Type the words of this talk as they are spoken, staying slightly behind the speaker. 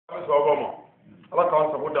مسوابما الله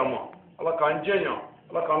كان سبودما الله كان جينا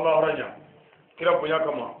الله كان الله رجع كلا بنيا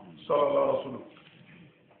كما صلى الله عليه وسلم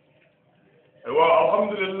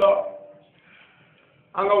الحمد لله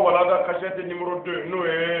أنا ولدا كشيت نمرود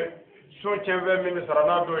نوي سون كينفي ميمي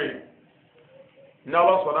سرانا دوي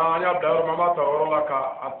نالا صنا أنا بدار ماما تورو لك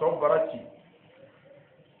أتوم براتي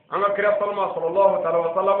أنا كريا صلى الله عليه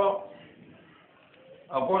وسلم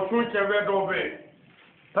أقول سون كينفي دوبي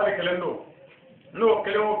تالي كلندو نو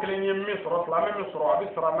كلو كليني مي سرا سلامي مي سرا أبي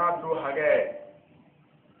سرانا دو حاجة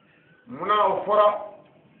منا أفرا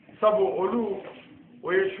سبو أولو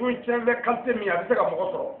ويشون كينفي كالتي مي أبي سكا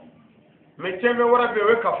مقصرو mais tiens wara be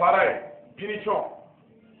we kafara punition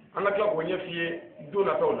ana kla ko nyefié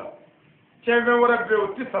dona tawla tiens wara be o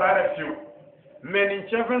ti sarara fiu mais ni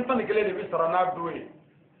tiens tan gele de bisara na doé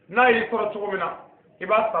na yi soro tugumina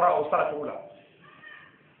iba sara o sara tugula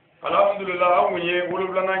alhamdulillah awunye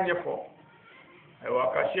wolubla na nyefo ay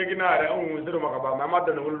wa ka shegina ara awun zero makaba ma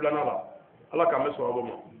madda na wolubla na la ala ka meso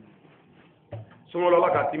abomo sumo la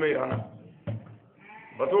ka timeirana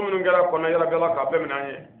batu minun gara kona yara bela ka be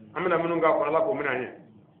minanye amina minun ga ko ala ko minanye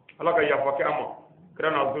ala ka yafa ke amma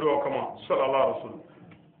kirana zuru kama sallallahu alaihi wasallam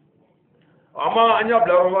amma anya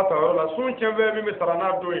blaro wata wala sun cembe mi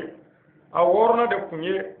sarana doye a worna de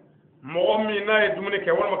kunye mo mi na e dumune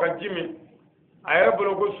ke wal maka jimi ayra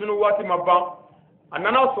bologo sunu wati mabba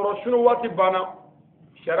anana soro sunu wati bana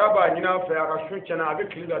sharaba nyina fa aka shun cena abi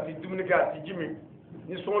kilida ti dumune ke ati jimi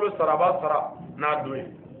ni solo saraba sara na doye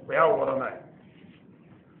ko ya worna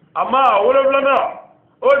amma wala blana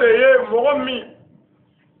o de ye mɔgɔ min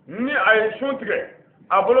ni a ye sun tigɛ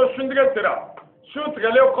a bolo sun tigɛ sera sun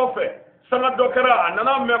tigɛlen kɔfɛ sanga dɔ kɛra a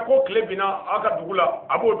nana mɛn ko tile binna a ka dugu la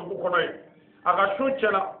a b'o dugu kɔnɔ ye a ka sun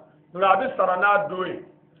tiɲɛna nka a bɛ sara n'a don ye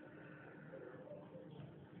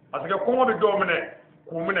parce que kɔngɔ bɛ dɔw minɛ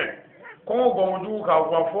k'u minɛ kɔngɔ gɔnjugu k'a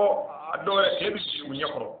wa fɔ a dɔw yɛrɛ tile bɛ sigi u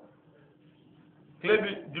ɲɛkɔrɔ tile bɛ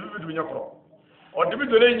dibi bɛ dugu ɲɛkɔrɔ ɔ dibi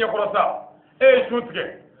donnen ɲɛkɔrɔ sa e ye sun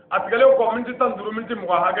tigɛ a tigɛlen kɔ miniti 15 miniti 20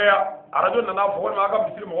 hakɛya arajo nana fɔ walima a ka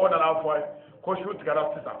misiri mɔgɔw nana fɔ ko su tigɛra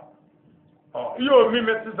sisan ɔ i y'o min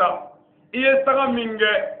mɛn sisan i ye saga min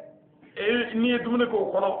kɛ n'i ye dumuni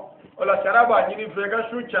k'o kɔnɔ o la sariya b'a ɲini fɛ i ka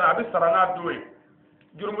su tiɲɛna a bɛ sara n'a don ye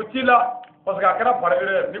jurumu t'i la parce que a kɛra pari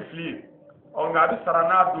ni fili ye ɔ nka a bɛ sara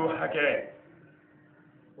n'a don hakɛ ye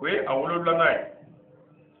o ye a 7 ye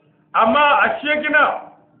amma a 8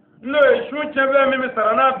 n'o ye su tiɲɛfɛn min bɛ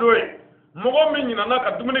sara n'a don ye mɔgɔ min ɲinana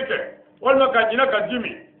ka dumuni kɛ walima ka ɲina ka ji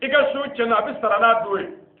min i ka sun tiɲɛna a bɛ sara n'a don ye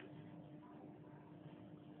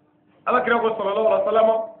ala kira ko sallallahu alaihi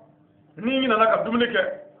wasallam n'i ɲinana ka dumuni kɛ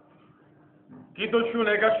k'i to sun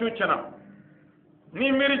na i ka sun tiɲɛna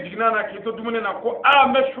n'i miiri jiginna na k'i to dumuni na ko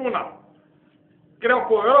n bɛ sun na kira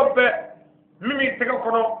ko yɔrɔ bɛɛ min b'i tɛgɛ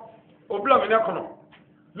kɔnɔ o bila minɛ kɔnɔ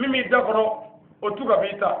min b'i da kɔnɔ o tu ka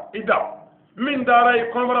b'i ta i da min dara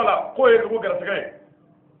i kɔnɔbara la k'o ye dugu gɛrɛsɛgɛ ye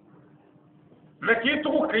mais k'i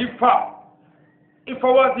tugu k'i fa i fa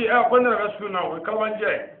waati ko ne yɛrɛ sun na o ye kalabanjɛ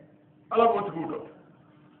ye ala b'o tigiw dɔn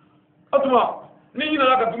o tuma ni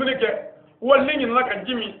ɲinana ka dumuni kɛ wali ni ɲinana ka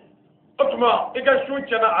ji min o tuma i ka sun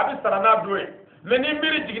tiɲɛna a bɛ sara n'a don ye mais ni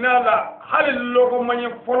miiri jiginna la hali lɔgɔmaɲɛ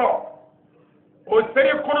fɔlɔ o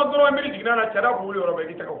seri kɔnɔ dɔrɔn miiri jiginna la cɛda k'u wuli yɔrɔ bɛɛ i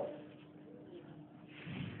k'i tɛgɛ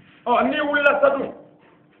o n'i wulila sa dun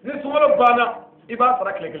ni sunkalo banna i b'a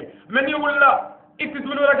sara tile kelen mais n'i wulila i tɛ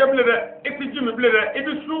dumuni wɛrɛ kɛ bilen dɛ i tɛ ji min bilen dɛ i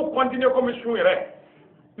bɛ sun continuer comme sun yɛrɛ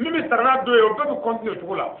min bɛ sara n'a don ye o bɛɛ bɛ continuer o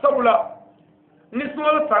cogo la sabula ni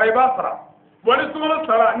sunkalo sara i b'a sara bon ni sunkalo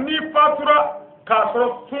sara n'i fatura k'a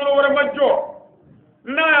sɔrɔ sunkalo wɛrɛ ma jɔ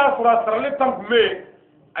n'a y'a sɔrɔ a sarali tan tun bɛ yen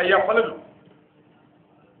a yafalen don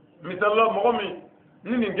misali la mɔgɔ min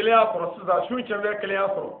ni nin kelen y'a sɔrɔ sisan sun cɛnfɛn kelen y'a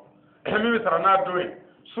sɔrɔ min bɛ sara n'a don ye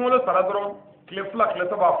sunkalo sara dɔrɔn tile 2 tile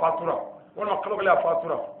 3 a fatura walima kalo kelen a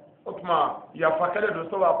fatura o tuma yafa kɛlen don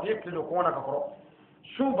sabu a tun ye tile don kɔngɔ na ka kɔrɔ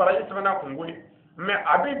su baraji tɛmɛna kun wuli mais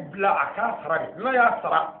a bɛ bila a k'a sara de n'a y'a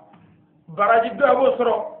sara baraji dɔ a b'o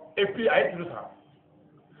sɔrɔ et puis a ye tulu sara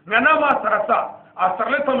nka n'a ma sara sa a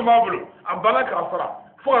saralen tan b'a bolo a bala k'a sara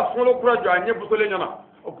fo ka sunkalo kura jɔ a ɲɛ butolen ɲɛna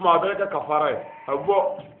o tuma a bɛ kɛ kafara ye a bɛ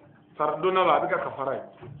bɔ sara donna la a bɛ kɛ kafara ye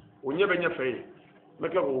o ɲɛ bɛ ɲɛfɛ ye n bɛ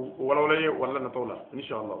tila k'o walawala ye wala nataw la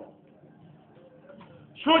inshallah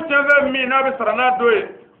su cɛnfɛn min n'a bɛ sara n'a don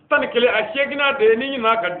ye 11 a 8 de ye ni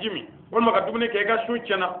ɲinana ka ji min walima ka dumuni kɛ i ka sun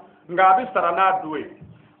tiɲɛna nka a bɛ sara n'a don ye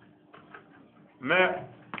mais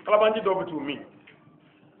kalabanji dɔw bɛ t'u min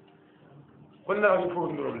ko ne hakili fo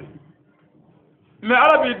dɔrɔn bilen mais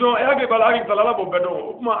ala b'i dɔn e hakili b'a la hakili t'a la ala b'o bɛɛ dɔn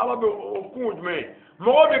o tuma ala bɛ o kun jumɛn ye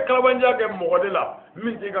mɔgɔ bɛ kalabanjiya kɛ mɔgɔ de la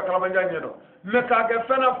min t'i ka kalabanjiya ɲɛ dɔn mais k'a kɛ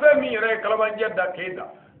fɛn na fɛn min yɛrɛ ye kalabanjiya da k'e da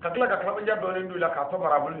kakla kakla banja do ne ndula ka to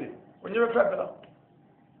barabuli o nyebe febela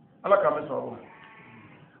ala ka me so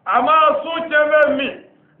ama so cheve mi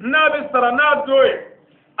na bi sara na doye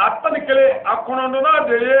atani kele akonondo na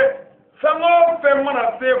de ye fengo fe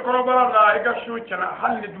mana se korobara na iga shu chana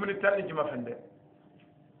halni dumini tani jima fende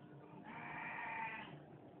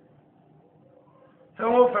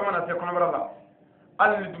fengo fe mana se korobara la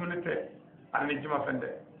halni dumini te ani jima fende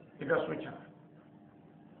iga shu chana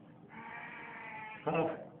fengo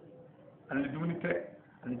fe ani dumini te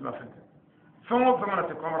ani jima fende fengo fe mana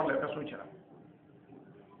se korobara la iga shu chana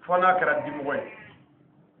fona kara dimoy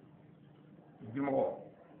dimogo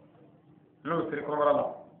lo sere korobara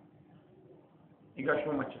la iga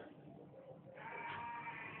shu macha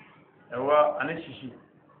ewa ane shishi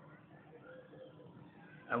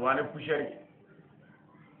ewa ane pushari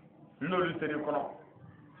no lu sere kono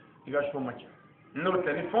iga shu macha no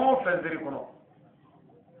tani fon fezeri kono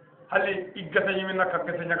hali igata yimina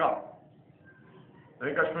kakata nyaga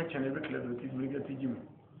iga shu chene be kle do ti duliga ti jimi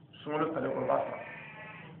sumolo tale ko basa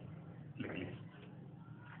lekli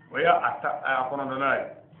waya ata akono donai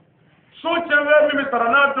so chene mi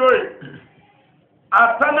tarana doy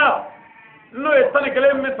atana no etani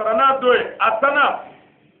kele mi sarana doy atana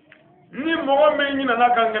ni mo me nyina na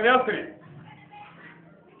kangani asiri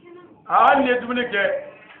ali edumne ke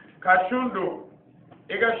kashundo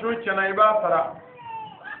ega shu chana iba sara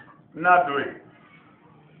na doy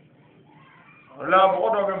la mo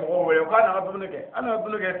do be mo we ka na edumne ke ana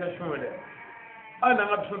edumne ke te shumele ana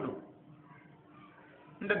na shundo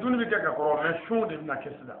nda dunbi ke ka ko me shunde na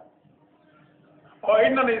kesida o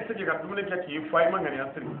inna ne sigi ka dumne ke ki fay mangani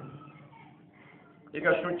asiri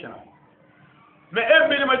iga shunchana me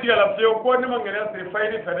ebe ma digala fe ko ni mangani asiri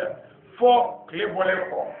fay ni fede fo kle bole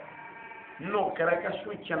ko no kera ka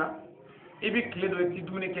shunchana ibi kle do ti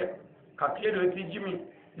dumne ke ka kle do ti jimi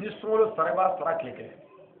ni solo sareba sara kle ke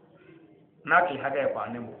na ki haga pa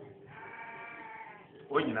ne mo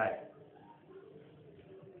o nyina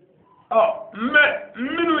me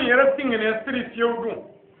minu yere tingene asiri fiodun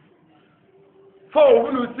fo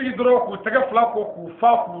wulu sigi doro ku tege fla ko ku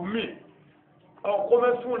fa ku mi o ko me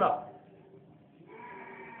suna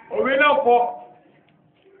o wina ko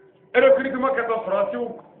ero kritima ka to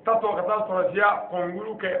frasiu tato ka ta frasia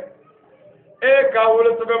konguru ke e ka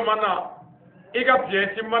wolo to be mana iga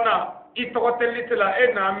pieci mana i to telitela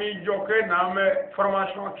e na mi joke na me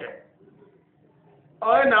formation ke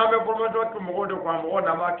o na me formation ko mo do kwa mo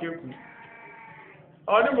na ma ke ku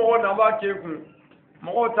o ni mo na ma ke ku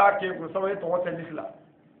mo ta ke ku so e to telitela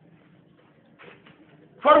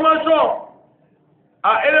formation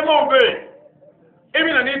a élément be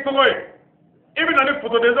ebi na ni toy ebi na ni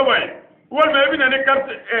photo de zawai wal ma ebi na ni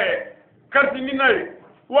carte ni nay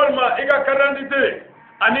wal ma ega carte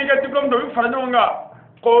ani ga diplôme do faranyonga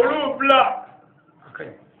qolu bla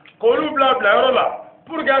rola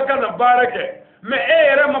pour ga kana barake mais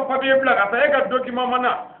ere ma papier bla ka ega document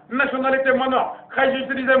mana nationalité mana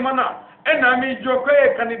registré mana en ami joko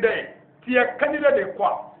e candidat ti est candidat de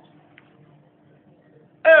quoi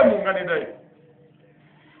mon candidat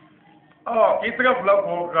itega fula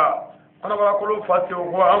ko ka ona bala ko fasi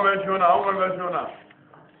ko amejona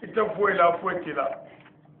ite foi la tila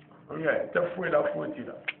okay ite foi la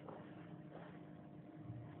tila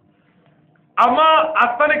ama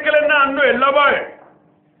atani kele na no elabaye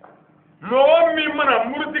mo mi mana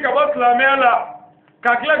murti ka baslame ala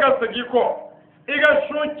kakla ga sagiko iga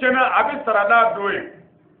shu chena abi sarada doye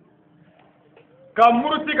ka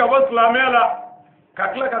murti ka baslame ala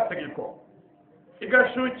kakla ga sagiko iga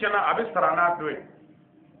shu chena abi sarana doye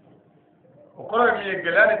okoro mi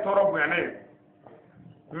gelani toro buyane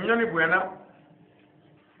nyoni buyana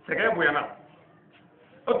sege buyana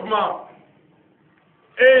otuma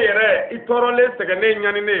yere itoro le sege ne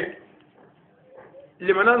nyani ne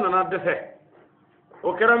limana nana defe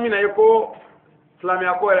o kera mina yiko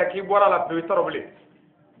islamia ko yere ki bora la pe toro bele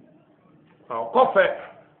ko fe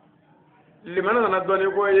limana nana doni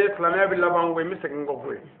ko ye islamia bi laban ko mi sege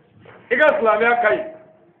ngo iga islamia kai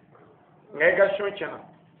ngai ga shu chena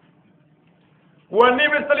wani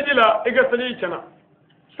bi salijila iga saliji chena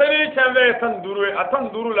saliji chena tan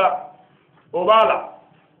duru la obala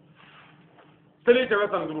saliji chena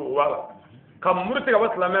tan duru obala kam murti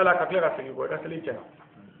ga islamia la kakle ga sigi ko iga saliji chena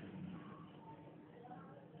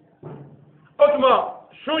otuma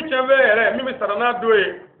shu chena ere mi sarana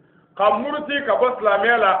doye kam murti ka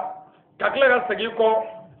islamia la kakle ga sigi ko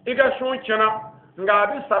iga shu chena nga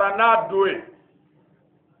bi sarana doye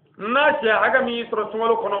na she aga mi soro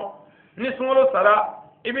sumalo kono ni sumalo sara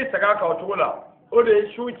ibi saga ka otugola o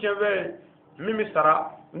de shu cheve mimi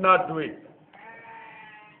sara na doye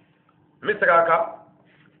mi saga ka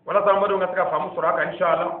wala sa mbadu ngata famu suraka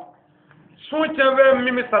inshallah sun cebe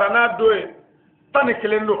mimi sarana doye tan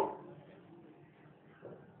kelendo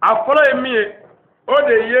a folo e miye o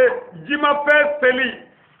de ye jima fe seli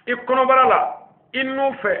I konobara la I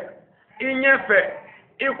nu fe I nye fe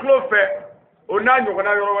I klo fe o na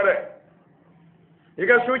nyogona yoro wore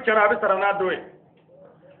iga sun cana abi sarana doye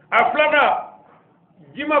a flana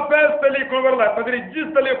jima fe seli konobara la c'est-à-dire ji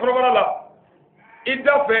seli konobara la I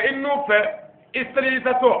da fe I nu fe I seli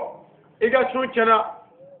tato iga sun cana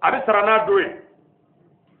abi sarana doye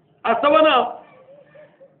asabana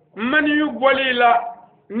man yu bolila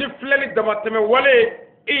ni fleli damateme wale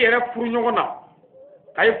I yere furu nyogona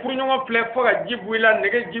ay furu nyogo fle foga jibuila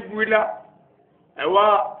nege jibuila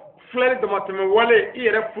ewa fleli damateme wale I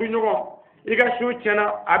yere furu nyogo iga sun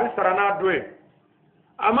cana abi sarana doye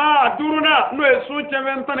ama aduruna no e sun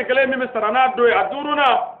cana ntane kele mi sarana doye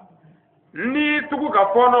aduruna ni tugu ka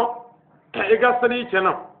fono iga sali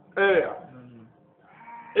cana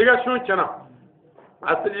iga sun cana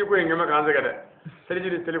asali ko ngema kan zaga de sali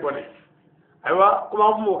jiri sali ko ne aywa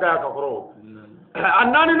kuma mu ka ka koro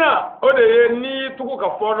annani na o de ni tugu ka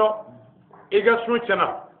fono iga sun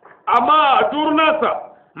cana ama durna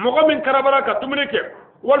sa mogo min karabara ka tumunike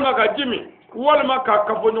walma ka jimi walma ka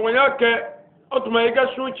kafo nyonya ke otuma iga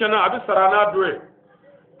sun cana abi sarana doye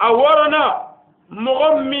aworona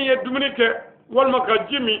mogo mi ye dumunike walma ka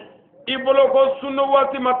jimi ibolo ko sunno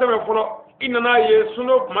wati matame folo inana ye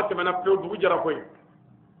sunno matame na pe dugu jara koy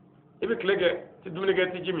ibi klege ti dumunike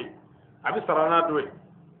ti jimi abi sarana doye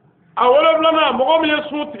awolo blana mogo mi ye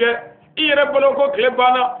sun tige I yere bolo ko kle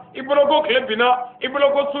bana I bolo ko kle bina I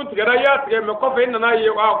bolo ko sun tige ra ya tige me ko fe nana ye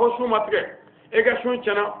wa ko sun matige e ga sun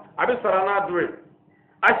cana abi sarana doye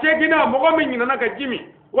a shegina mogo mi nyina ka jimi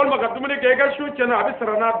wal maka dumuni ke ga sun cana abi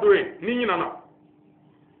sarana doye ni nyina na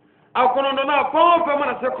a kono dona ko fe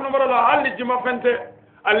mana se kono bara alli jima fente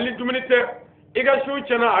alli dumuni te e ga sun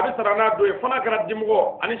cana abi sarana doye fana kara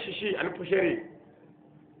dimgo ani shishi ani pusheri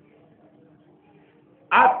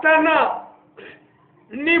atana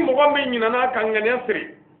ni mogo mi nyina na ka ngane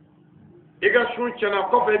siri iga sun cana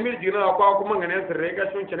ko fe mi dina ko ko ngane siri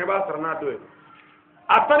iga sun cana ba sarana doye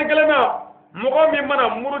atani kelena mogo mi mana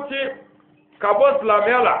muruti ka bo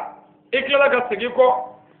islamiyala iklela ga sigi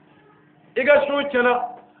ko iga sun cana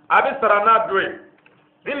abi sarana doye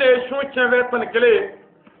ine sun cana tan kele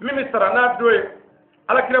mimi sarana doye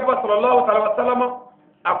ala kira ba sallallahu alaihi wasallam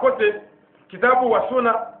akote kitabu wa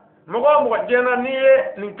sunna mogo jena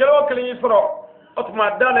niye nin kelo kele yisro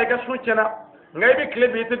otuma dala ga sun cana ngai bi kile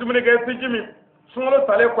bi te dumine ga te jimi sunlo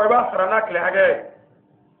sale ko ba sarana kile hage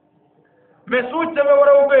me sun cana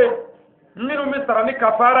woro be minu mi sarani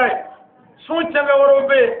kafara sun cana woro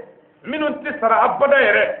be minu ti sara abada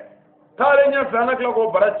yere tale nya sana kala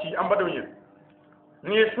ko barachi ambado nya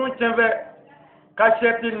ni sun cana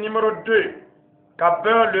cachette numéro 2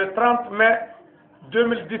 Cap-Vert le 30 mai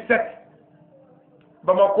 2017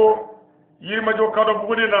 Bamako Yirimajo Kado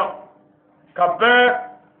Bugudina Cap-Vert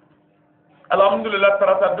alhamdulillah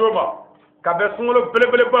tarata doma Cap-Vert sungolo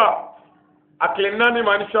bele ba aklenani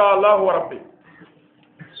ma inshallah wa rabbi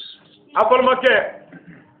akol make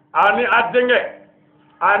ani adenge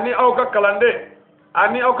ani auka kalande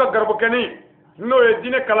ani auka garbukeni no e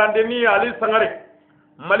dine kalande ni ali sangare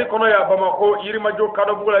mali kono ya Bamako Yirimajo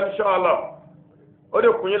Kado Bugula inshallah ode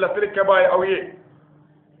kunye la fili keba awye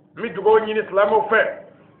mi dugo nyini islamo fe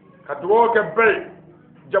ka dugo ke bay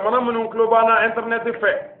jamana munun klobana internet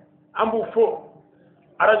fe ambu fo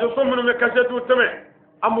arajo so munun me kajetu teme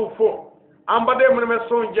ambu fo ambade munun me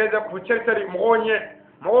son jeje ku certeri mogonye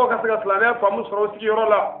mogo ka saga islamo fa musro sigi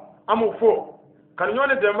yorola amu fo kan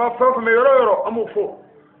nyone de ma fa me yoro amu fo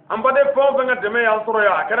ambade fo venga de me ya soro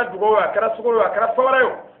ya kara dugo ya kara sugoro ya kara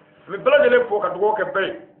fawarayo mi blajele fo ka dugo ke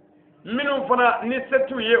bay minun fana ni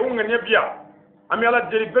setu ye unganya biya ami ala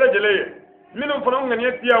jeri berejele minun fana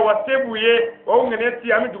unganya tiya wa tebu ye wa unganya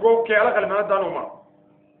tiya ami dugo ke ala kalmana danuma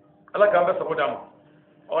ala gambe sabodama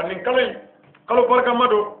o nin kalo barka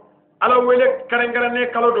mado ala wele karengara ne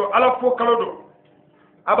kalodo ala fo kalodo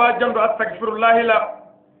aba jamdo astaghfirullah la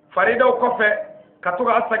farida ko fe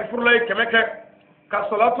katuga astaghfirullah kemeke ka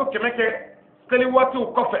salatu kemeke tali watu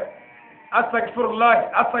ko fe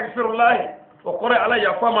astaghfirullah o kore ala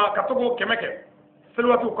ya fama katugo kemeke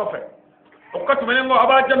salwatu kofe o katu menengo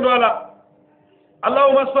aba jando ala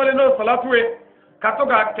allahumma salli no salatu we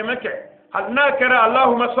katuga kemeke halna kara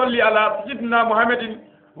allahumma salli ala sayyidina muhammadin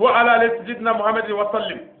wa ala ali sayyidina muhammadin wa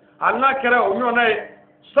sallim halna kara o mi onay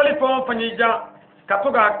sali fon fanyija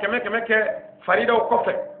katuga kemeke farida o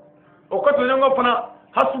kofe o katu menengo fana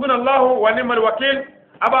hasbunallahu wa ni'mal wakeel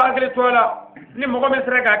aba agli tola ni mogo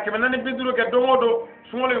mesrega kemenani biduru ke domodo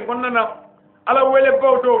sungole ngonnana ala wele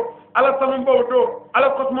bawdo ala sanum bawdo ala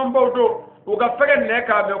kosmon bawdo uga fegen ne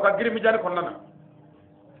ka be uga girmi jani konnana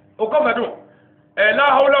o ko madu la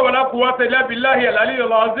hawla wala quwwata illa billahi al-ali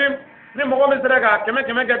al-azim ni mo mi seraga keme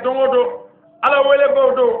ke dongodo ala wele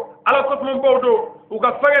bawdo ala kosmon bawdo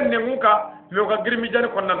uga fegen ne nguka me uga girmi jani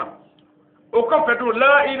konnana o ko fedu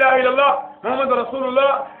la ilaha illallah muhammadur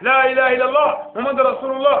rasulullah la ilaha illallah muhammadur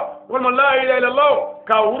rasulullah wal la ilaha illallah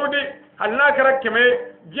ka wurudi halna kara keme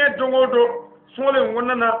je dongodo sole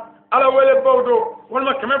ngonnana ala wele bawdo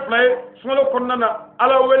wal keme flay sole konnana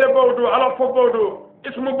ala wele bawdo ala fo bawdo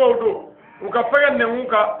ismu bawdo uka fegen ne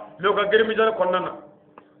nguka me uga girmi jani konnana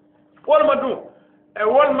wal madu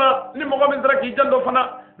wal ma ni mo ko min draki jando fana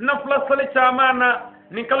nafla sali chamana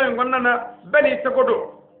ni kala ngonnana bani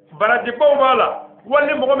tegodo baraji baw bala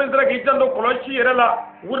walli mo min draki jando kolochi yerela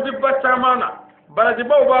wurdi bachamana baraji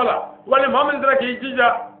baw bala walli mo min draki jija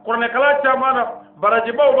korne kala chamana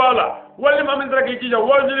baraji baw bala walli mo min draki jija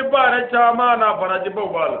wajiri bara chamana baraji baw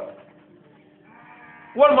bala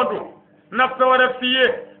wal madu nafta wara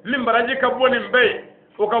fiye min baraji ka boni mbey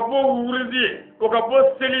o ka bo wurdi o ka bo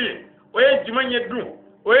seli o ye jumanye du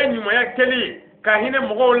o ye nyuma ya keli ka hine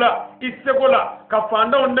mogola isegola ka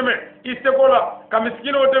fanda ondeme isegola ka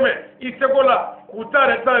miskino ondeme isegola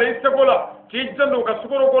kutare tare isegola ki jando ka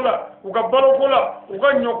sukoro kola uga balo kola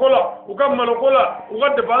uga nyokola uga malokola uga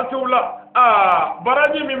debanse ula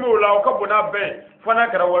baraji mimola uka bona be fana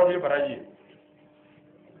kara waji baraji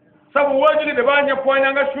sabu wajili de banya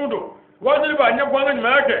poanya nga shudo wajili banya kwanga nyuma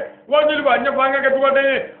yake wajili banya kwanga ke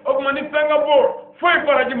tuwade okuma ni fenga bo foi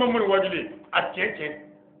baraji mamuni wajili acheche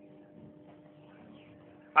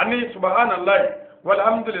ani subhanallah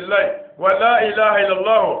walhamdulillah wala ilaha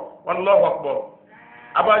illallah wallahu akbar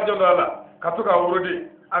abajo ala katuka urudi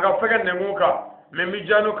aga fegen ne nguka me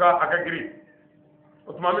mijanuka akagiri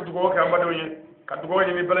utmami dugo ka ambado yin ka dugo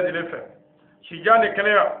yin ni balade lefe shijane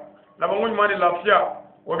kenea la bangun mani lafiya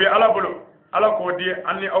obi ala bulu ala ko di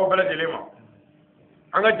anni aw balade lema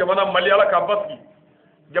anga jamana mali ala ka baski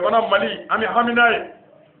jamana mali ami haminaye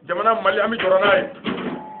jamana mali ami joranaye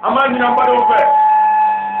ama ni ambado fe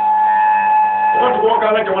ko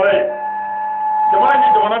kala jamana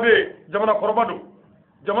yi jamana de jamana korbadu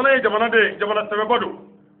jamana yi jamana de jamana sababadu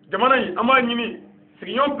jamana yi ama nyini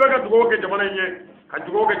sigiyon bega dugo ke jamana yi ka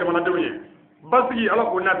dugo ke jamana de yi basigi ala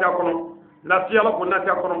ko nati akono lafi ala ko nati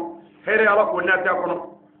akono here ala ko nati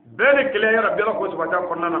akono bene kile ya rabbi ala ko subhanahu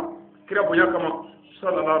wa ta'ala kira buya kama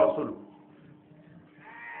sallallahu alaihi wasallam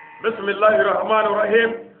bismillahir rahmanir rahim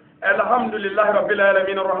alhamdulillahi rabbil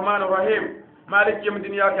alamin arrahmanir rahim مالك يوم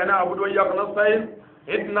الدين إياك نعبد وإياك نستعين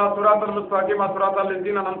اهدنا صراط المستقيم صراط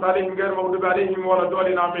الذين أنعمت عليهم غير المغضوب عليهم ولا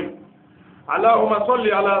الضالين آمين اللهم صل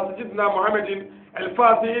على سيدنا محمد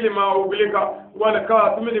الفاتح لما أغلق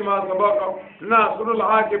والكاتم لما سبق ناصر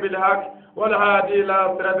الحق بالحق والهادي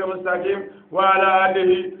إلى صراط المستقيم وعلى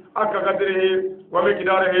آله حق قدره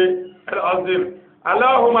ومقداره العظيم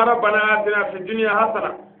اللهم ربنا آتنا في الدنيا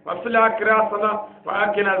حسنة وفي الآخرة حسنة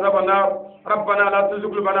وقنا عذاب النار ربنا لا تزغ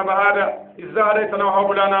قلوبنا بعد إذ هديتنا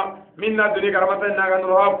وهب لنا من لدنك رحمة إنك أنت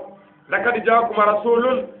الوهاب لقد جاءكم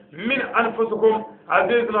رسول من أنفسكم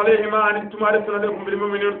عزيز عليه ما أنتم حريص عليكم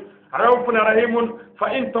بالمؤمنين رؤوف رحيم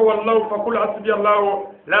فإن تولوا فقل حسبي الله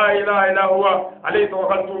لا إله إلا هو عليه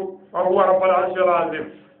توكلت وهو رب العرش العظيم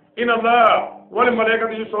إن الله والملائكة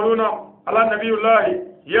يصلون على نبي الله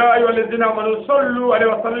يا أيها الذين آمنوا صلوا عليه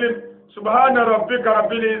وسلم سبحان ربك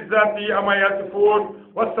رب العزة عما يصفون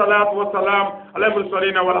والصلاة والسلام على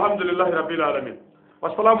المرسلين والحمد لله رب العالمين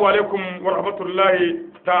والسلام عليكم ورحمة الله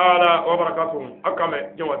تعالى وبركاته أكمل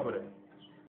جواد